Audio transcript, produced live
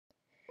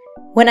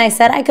When I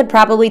said I could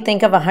probably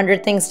think of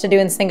 100 things to do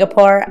in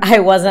Singapore, I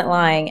wasn't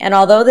lying. And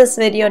although this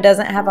video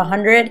doesn't have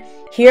 100,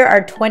 here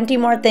are 20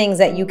 more things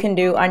that you can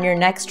do on your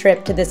next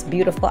trip to this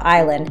beautiful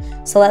island.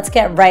 So let's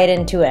get right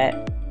into it.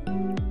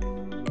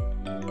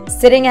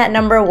 Sitting at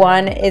number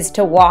 1 is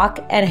to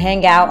walk and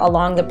hang out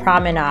along the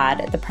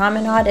promenade. The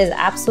promenade is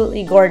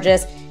absolutely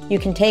gorgeous. You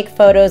can take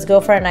photos, go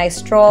for a nice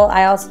stroll.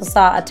 I also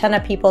saw a ton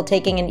of people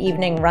taking an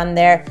evening run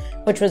there,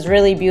 which was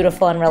really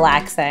beautiful and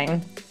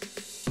relaxing.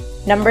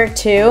 Number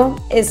 2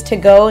 is to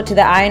go to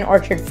the Iron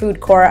Orchard food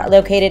court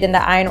located in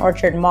the Iron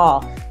Orchard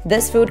Mall.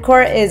 This food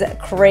court is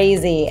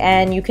crazy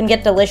and you can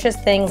get delicious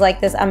things like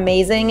this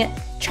amazing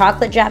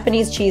chocolate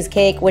Japanese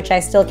cheesecake, which I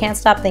still can't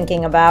stop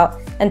thinking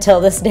about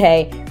until this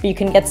day. You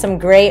can get some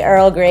great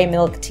Earl Grey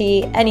milk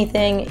tea,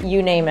 anything,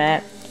 you name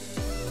it.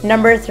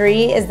 Number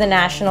 3 is the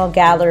National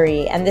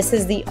Gallery, and this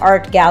is the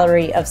art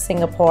gallery of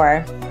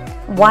Singapore.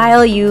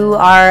 While you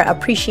are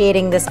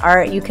appreciating this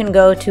art, you can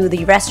go to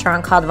the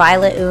restaurant called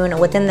Violet Un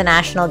within the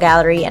National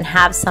Gallery and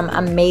have some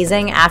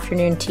amazing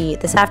afternoon tea.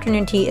 This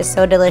afternoon tea is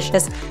so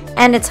delicious,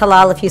 and it's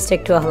halal if you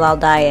stick to a halal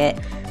diet.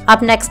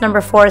 Up next,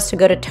 number 4 is to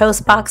go to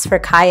Toast Box for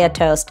Kaya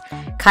Toast.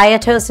 Kaya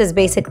Toast is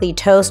basically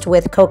toast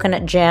with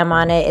coconut jam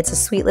on it. It's a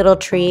sweet little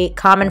treat,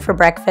 common for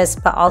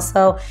breakfast, but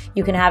also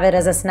you can have it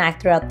as a snack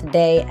throughout the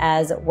day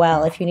as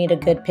well if you need a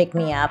good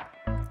pick-me-up.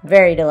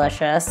 Very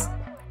delicious.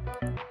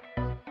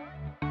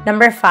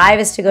 Number 5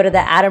 is to go to the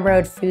Adam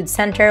Road Food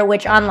Center,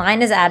 which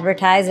online is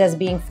advertised as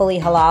being fully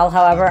halal.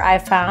 However, I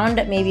found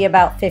maybe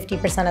about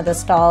 50% of the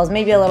stalls,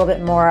 maybe a little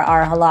bit more,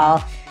 are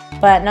halal.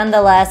 But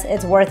nonetheless,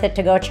 it's worth it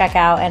to go check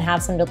out and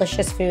have some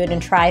delicious food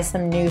and try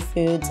some new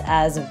foods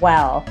as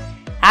well.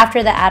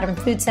 After the Adam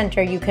Food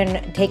Center, you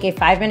can take a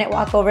 5-minute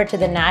walk over to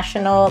the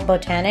National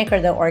Botanic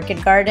or the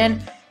Orchid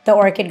Garden. The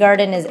Orchid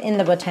Garden is in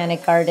the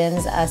Botanic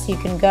Gardens, so you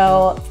can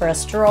go for a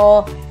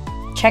stroll.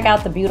 Check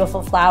out the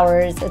beautiful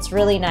flowers. It's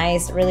really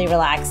nice, really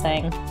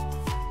relaxing.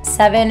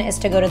 7 is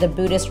to go to the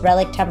Buddhist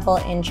Relic Temple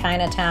in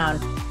Chinatown.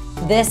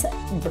 This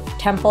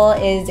temple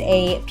is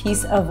a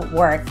piece of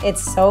work.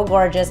 It's so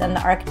gorgeous and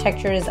the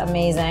architecture is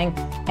amazing,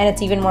 and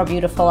it's even more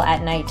beautiful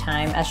at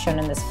nighttime as shown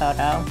in this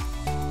photo.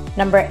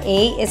 Number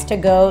 8 is to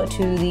go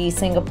to the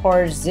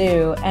Singapore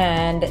Zoo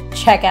and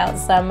check out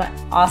some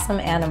awesome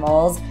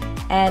animals.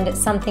 And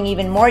something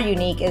even more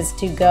unique is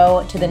to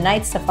go to the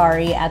night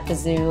safari at the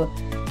zoo.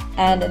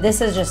 And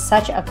this is just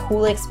such a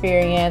cool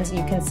experience.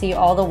 You can see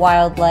all the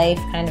wildlife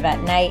kind of at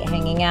night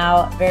hanging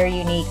out. Very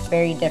unique,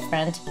 very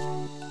different.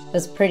 It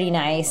was pretty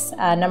nice.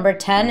 Number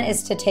 10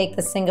 is to take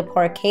the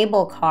Singapore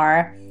cable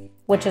car,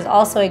 which is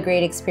also a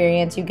great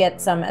experience. You get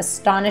some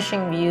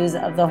astonishing views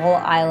of the whole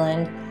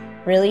island.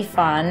 Really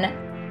fun.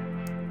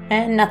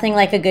 And nothing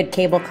like a good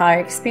cable car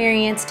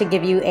experience to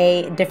give you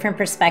a different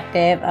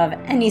perspective of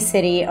any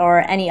city or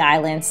any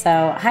island.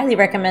 So highly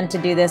recommend to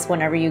do this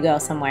whenever you go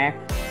somewhere.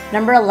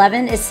 Number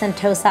 11 is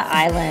Sentosa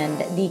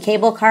Island. The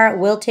cable car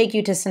will take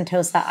you to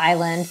Sentosa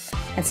Island,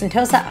 and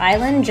Sentosa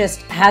Island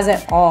just has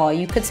it all.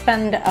 You could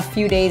spend a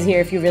few days here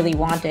if you really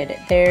wanted.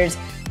 There's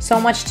so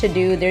much to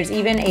do. There's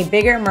even a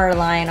bigger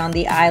merlion on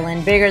the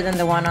island, bigger than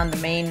the one on the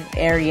main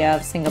area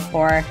of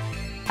Singapore.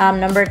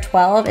 Number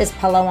 12 is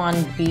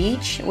Palawan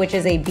Beach, which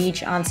is a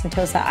beach on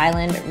Sentosa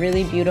Island.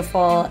 Really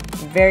beautiful,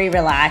 very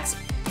relaxed.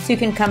 So you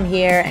can come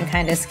here and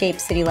kind of escape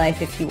city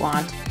life if you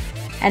want.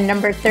 And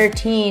number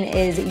 13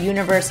 is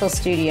Universal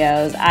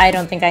Studios. I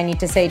don't think I need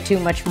to say too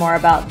much more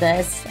about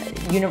this.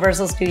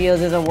 Universal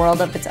Studios is a world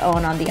of its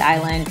own on the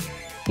island.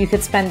 You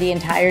could spend the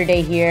entire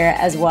day here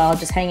as well,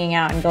 just hanging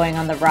out and going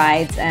on the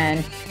rides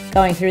and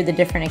going through the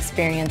different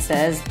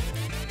experiences.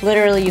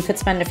 Literally, you could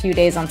spend a few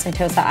days on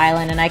Sentosa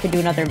Island, and I could do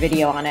another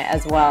video on it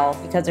as well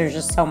because there's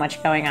just so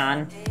much going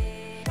on.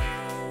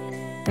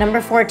 Number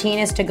 14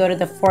 is to go to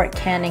the Fort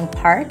Canning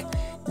Park.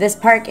 This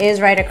park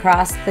is right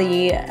across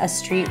the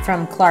street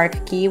from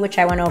Clarke Quay, which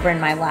I went over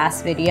in my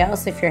last video.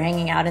 So if you're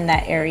hanging out in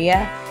that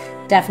area,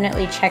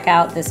 definitely check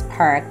out this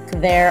park.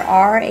 There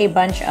are a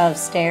bunch of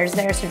stairs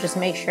there, so just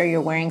make sure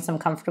you're wearing some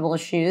comfortable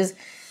shoes.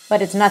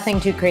 But it's nothing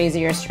too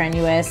crazy or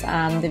strenuous.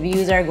 The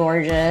views are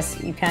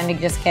gorgeous. You kind of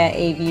just get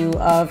a view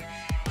of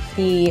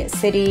the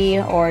city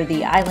or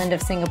the island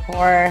of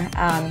Singapore.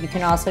 You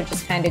can also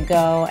just kind of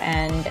go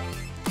and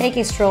take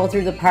a stroll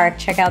through the park,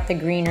 check out the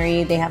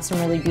greenery. They have some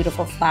really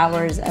beautiful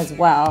flowers as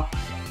well.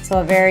 So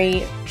a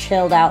very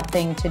chilled out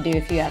thing to do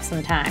if you have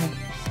some time.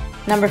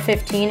 Number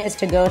 15 is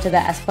to go to the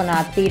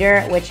Esplanade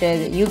Theater, which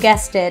is, you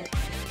guessed it,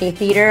 a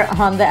theater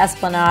on the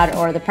Esplanade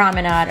or the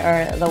promenade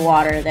or the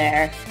water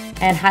there.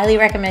 And highly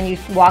recommend you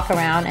walk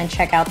around and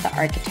check out the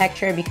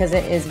architecture because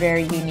it is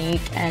very unique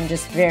and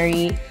just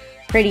very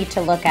pretty to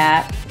look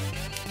at.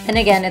 And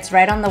again, it's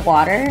right on the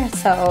water,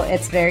 so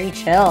it's very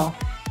chill.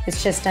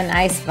 It's just a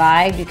nice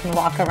vibe. You can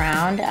walk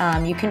around.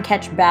 You can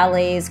catch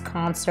ballets,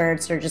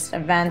 concerts, or just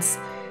events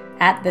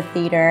at the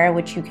theater,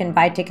 which you can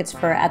buy tickets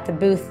for at the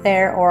booth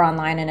there or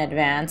online in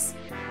advance.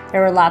 There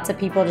were lots of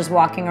people just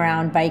walking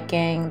around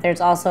biking. There's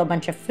also a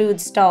bunch of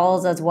food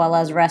stalls as well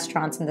as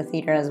restaurants in the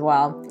theater as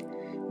well.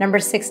 Number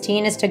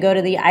 16 is to go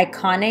to the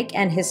iconic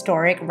and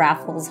historic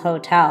Raffles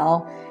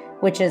Hotel,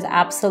 which is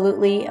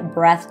absolutely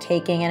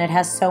breathtaking, and it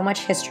has so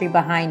much history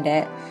behind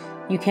it.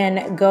 You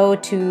can go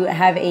to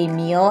have a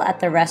meal at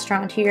the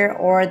restaurant here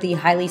or the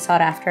highly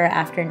sought after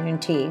afternoon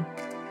tea.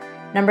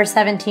 Number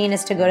 17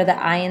 is to go to the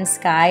Eye and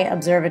Sky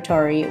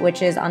Observatory,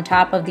 which is on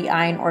top of the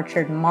Eye and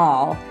Orchard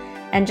Mall.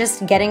 And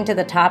just getting to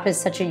the top is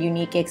such a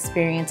unique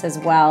experience as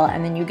well.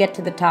 And then you get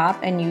to the top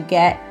and you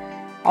get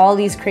all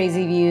these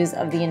crazy views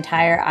of the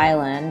entire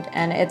island.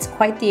 And it's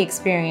quite the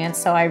experience,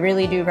 so I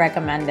really do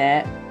recommend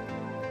it.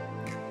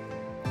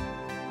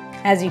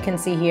 As you can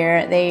see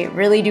here, they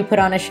really do put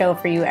on a show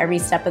for you every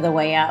step of the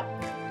way up.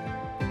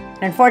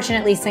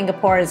 Unfortunately,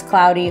 Singapore is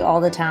cloudy all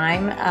the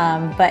time,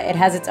 but it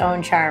has its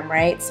own charm,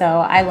 right? So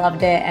I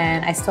loved it,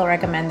 and I still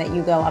recommend that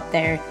you go up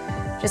there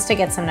just to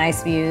get some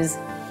nice views.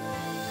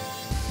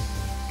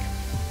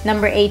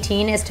 Number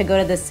 18 is to go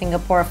to the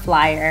Singapore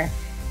Flyer.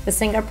 The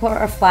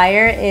Singapore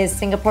Flyer is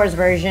Singapore's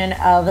version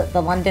of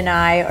the London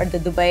Eye or the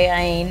Dubai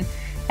Eye.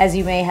 As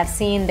you may have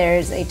seen,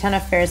 there's a ton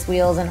of Ferris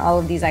wheels in all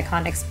of these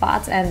iconic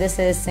spots, and this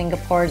is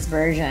Singapore's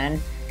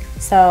version.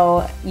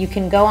 So you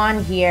can go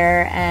on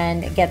here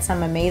and get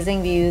some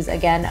amazing views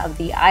again of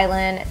the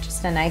island,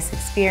 just a nice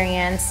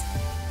experience.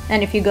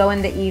 And if you go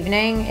in the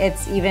evening,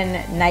 it's even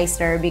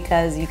nicer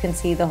because you can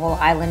see the whole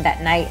island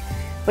at night,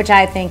 which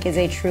I think is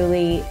a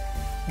truly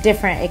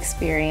different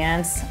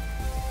experience.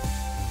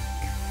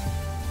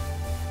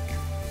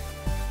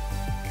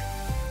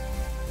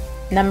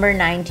 Number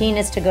 19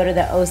 is to go to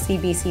the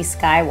OCBC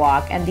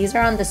Skywalk, and these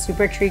are on the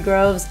super tree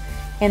groves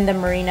in the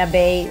Marina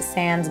Bay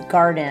Sands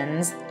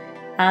Gardens.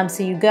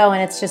 So you go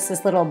and it's just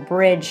this little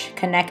bridge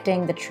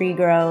connecting the tree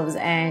groves,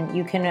 and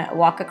you can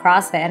walk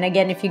across it. And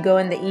again, if you go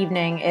in the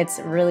evening, it's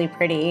really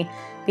pretty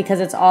because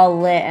it's all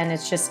lit and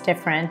it's just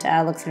different.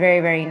 Looks very,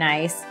 very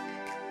nice.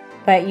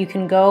 But you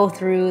can go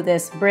through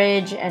this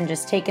bridge and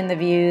just take in the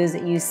views.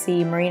 You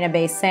see Marina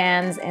Bay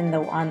Sands in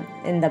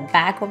the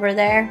back over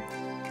there.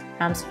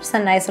 So just a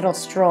nice little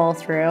stroll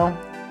through.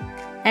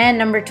 And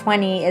number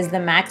 20 is the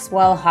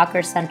Maxwell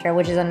Hawker Center,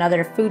 which is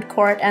another food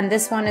court. And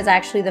this one is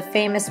actually the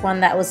famous one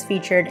that was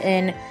featured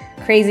in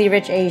Crazy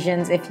Rich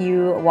Asians. If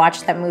you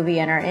watch that movie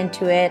and are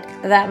into it,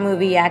 that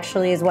movie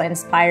actually is what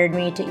inspired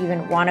me to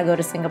even want to go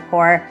to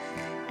Singapore.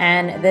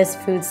 And this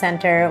food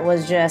center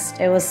was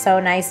it was so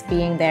nice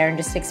being there and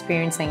just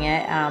experiencing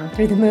it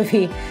through the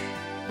movie.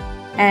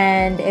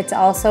 And it's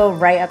also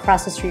right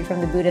across the street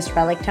from the Buddhist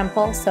Relic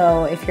Temple.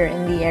 So if you're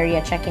in the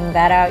area checking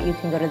that out, you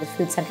can go to the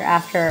food center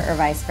after or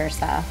vice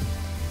versa.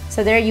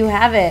 So there you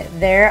have it.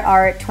 There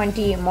are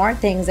 20 more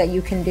things that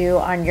you can do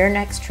on your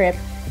next trip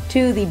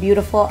to the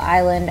beautiful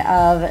island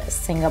of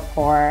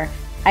Singapore.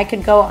 I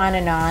could go on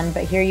and on,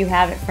 but here you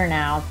have it for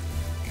now.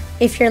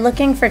 If you're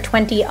looking for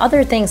 20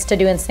 other things to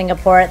do in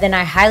Singapore, then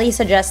I highly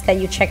suggest that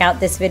you check out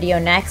this video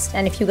next.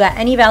 And if you got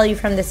any value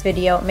from this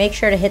video, make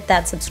sure to hit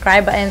that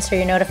subscribe button so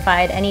you're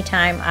notified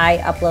anytime I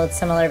upload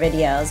similar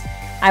videos.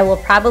 I will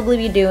probably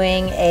be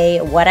doing a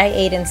what I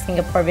ate in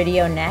Singapore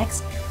video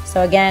next.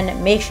 So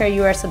again, make sure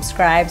you are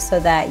subscribed so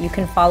that you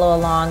can follow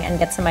along and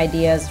get some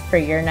ideas for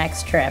your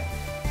next trip.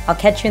 I'll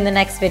catch you in the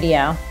next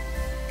video.